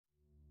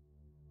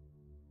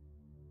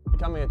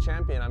becoming a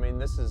champion, I mean,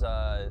 this is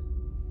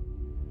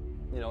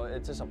you know,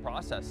 it's just a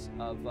process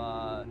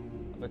of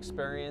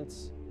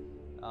experience,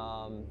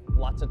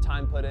 lots of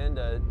time put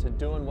into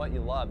doing what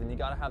you love, and you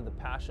got to have the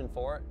passion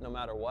for it no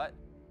matter what.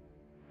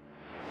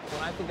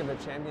 When I think of a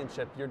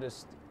championship, you're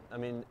just, I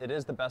mean, it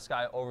is the best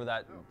guy over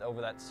that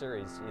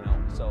series, you know.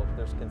 So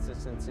there's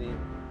consistency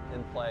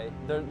in play.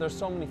 There's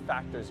so many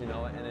factors, you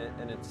know,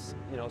 and it's,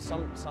 you know,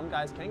 some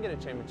guys can get a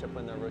championship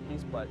when they're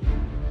rookies, but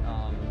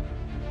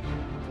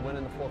to win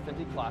in the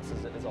 450 class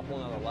is a whole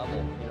nother level,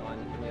 you know,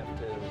 and you have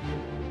to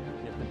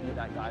beat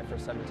that guy for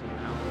 17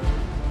 rounds.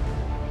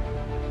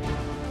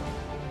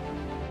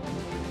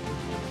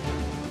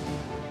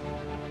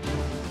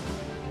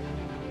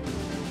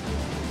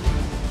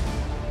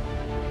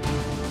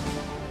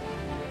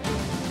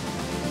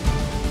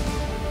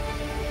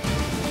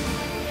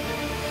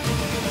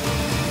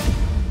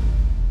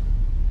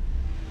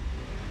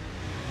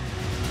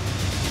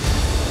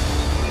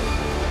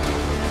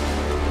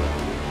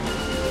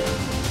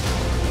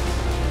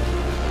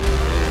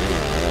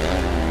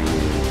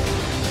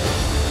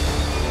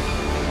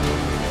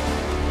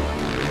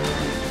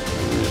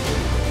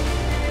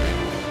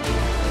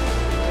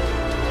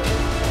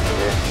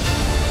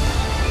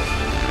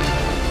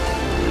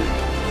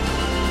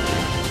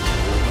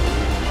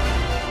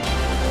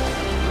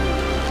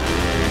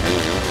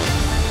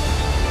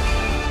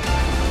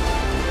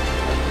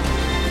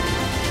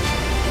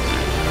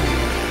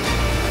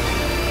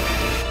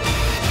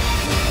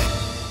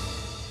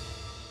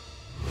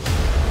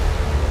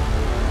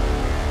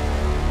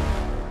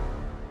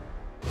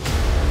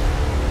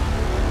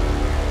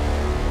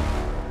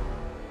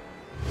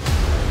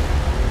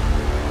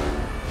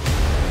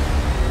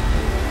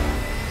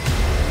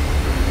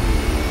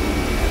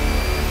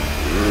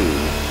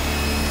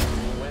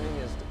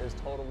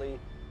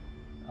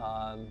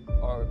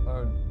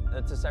 Or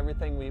it's just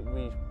everything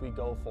we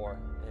go for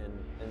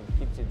and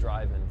keeps you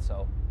driving.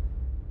 So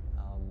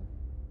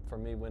for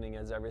me, winning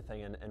is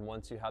everything. And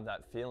once you have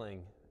that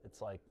feeling,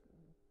 it's like,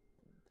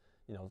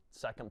 you know,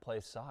 second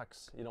place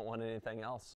sucks. You don't want anything else.